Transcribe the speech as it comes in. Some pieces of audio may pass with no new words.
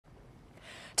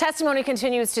Testimony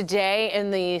continues today in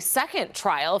the second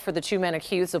trial for the two men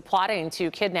accused of plotting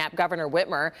to kidnap Governor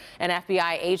Whitmer. An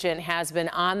FBI agent has been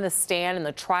on the stand in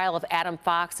the trial of Adam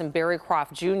Fox and Barry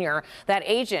Croft Jr. That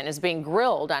agent is being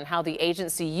grilled on how the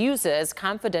agency uses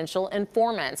confidential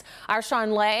informants. Our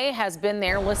Sean Lay has been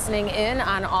there listening in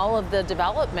on all of the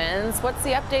developments. What's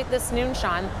the update this noon,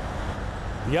 Sean?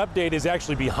 The update is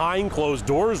actually behind closed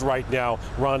doors right now,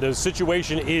 Rhonda. The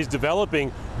situation is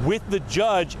developing with the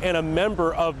judge and a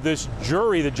member of this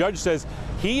jury. The judge says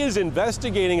he is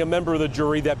investigating a member of the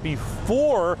jury that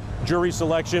before jury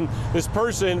selection, this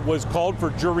person was called for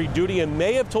jury duty and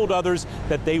may have told others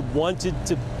that they wanted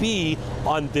to be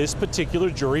on this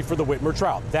particular jury for the Whitmer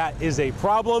trial. That is a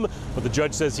problem, but the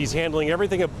judge says he's handling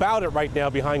everything about it right now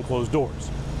behind closed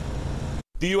doors.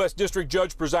 The U.S. District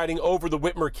Judge presiding over the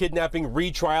Whitmer kidnapping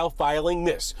retrial filing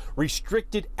this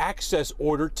restricted access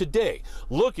order today,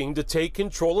 looking to take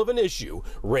control of an issue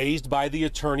raised by the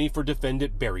attorney for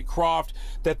defendant Barry Croft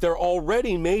that there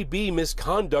already may be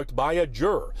misconduct by a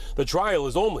juror. The trial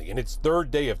is only in its third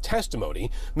day of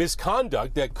testimony,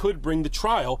 misconduct that could bring the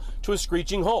trial to a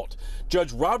screeching halt.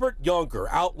 Judge Robert Yonker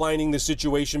outlining the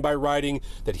situation by writing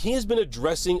that he has been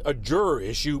addressing a juror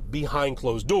issue behind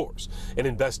closed doors. An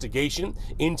investigation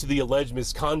into the alleged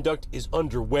misconduct is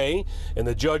underway, and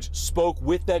the judge spoke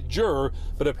with that juror,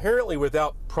 but apparently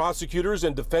without prosecutors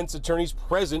and defense attorneys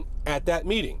present at that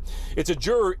meeting. It's a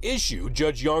juror issue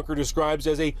Judge Yonker describes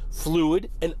as a fluid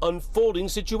and unfolding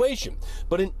situation,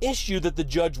 but an issue that the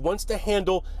judge wants to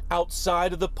handle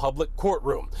outside of the public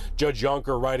courtroom. Judge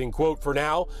Yonker writing, quote, "For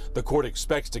now, the court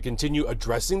expects to continue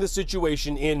addressing the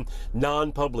situation in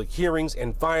non-public hearings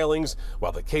and filings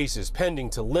while the case is pending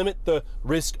to limit the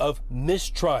risk of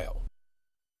mistrial."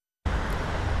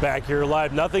 Back here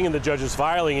live, nothing in the judge's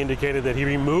filing indicated that he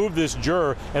removed this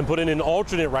juror and put in an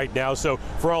alternate right now. So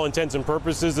for all intents and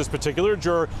purposes, this particular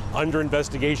juror under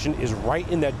investigation is right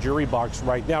in that jury box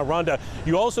right now. Rhonda,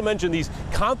 you also mentioned these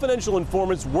confidential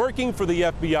informants working for the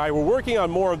FBI. We're working on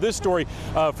more of this story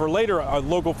for later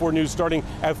Local 4 News starting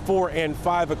at 4 and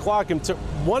 5 o'clock. And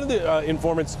one of the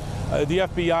informants, the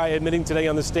FBI admitting today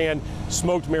on the stand,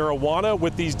 smoked marijuana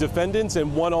with these defendants,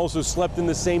 and one also slept in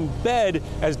the same bed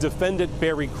as defendant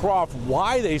Barry Croft.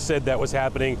 Why they said that was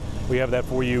happening, we have that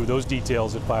for you, those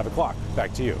details at 5 o'clock.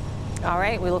 Back to you. All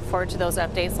right, we look forward to those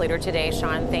updates later today,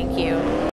 Sean. Thank you.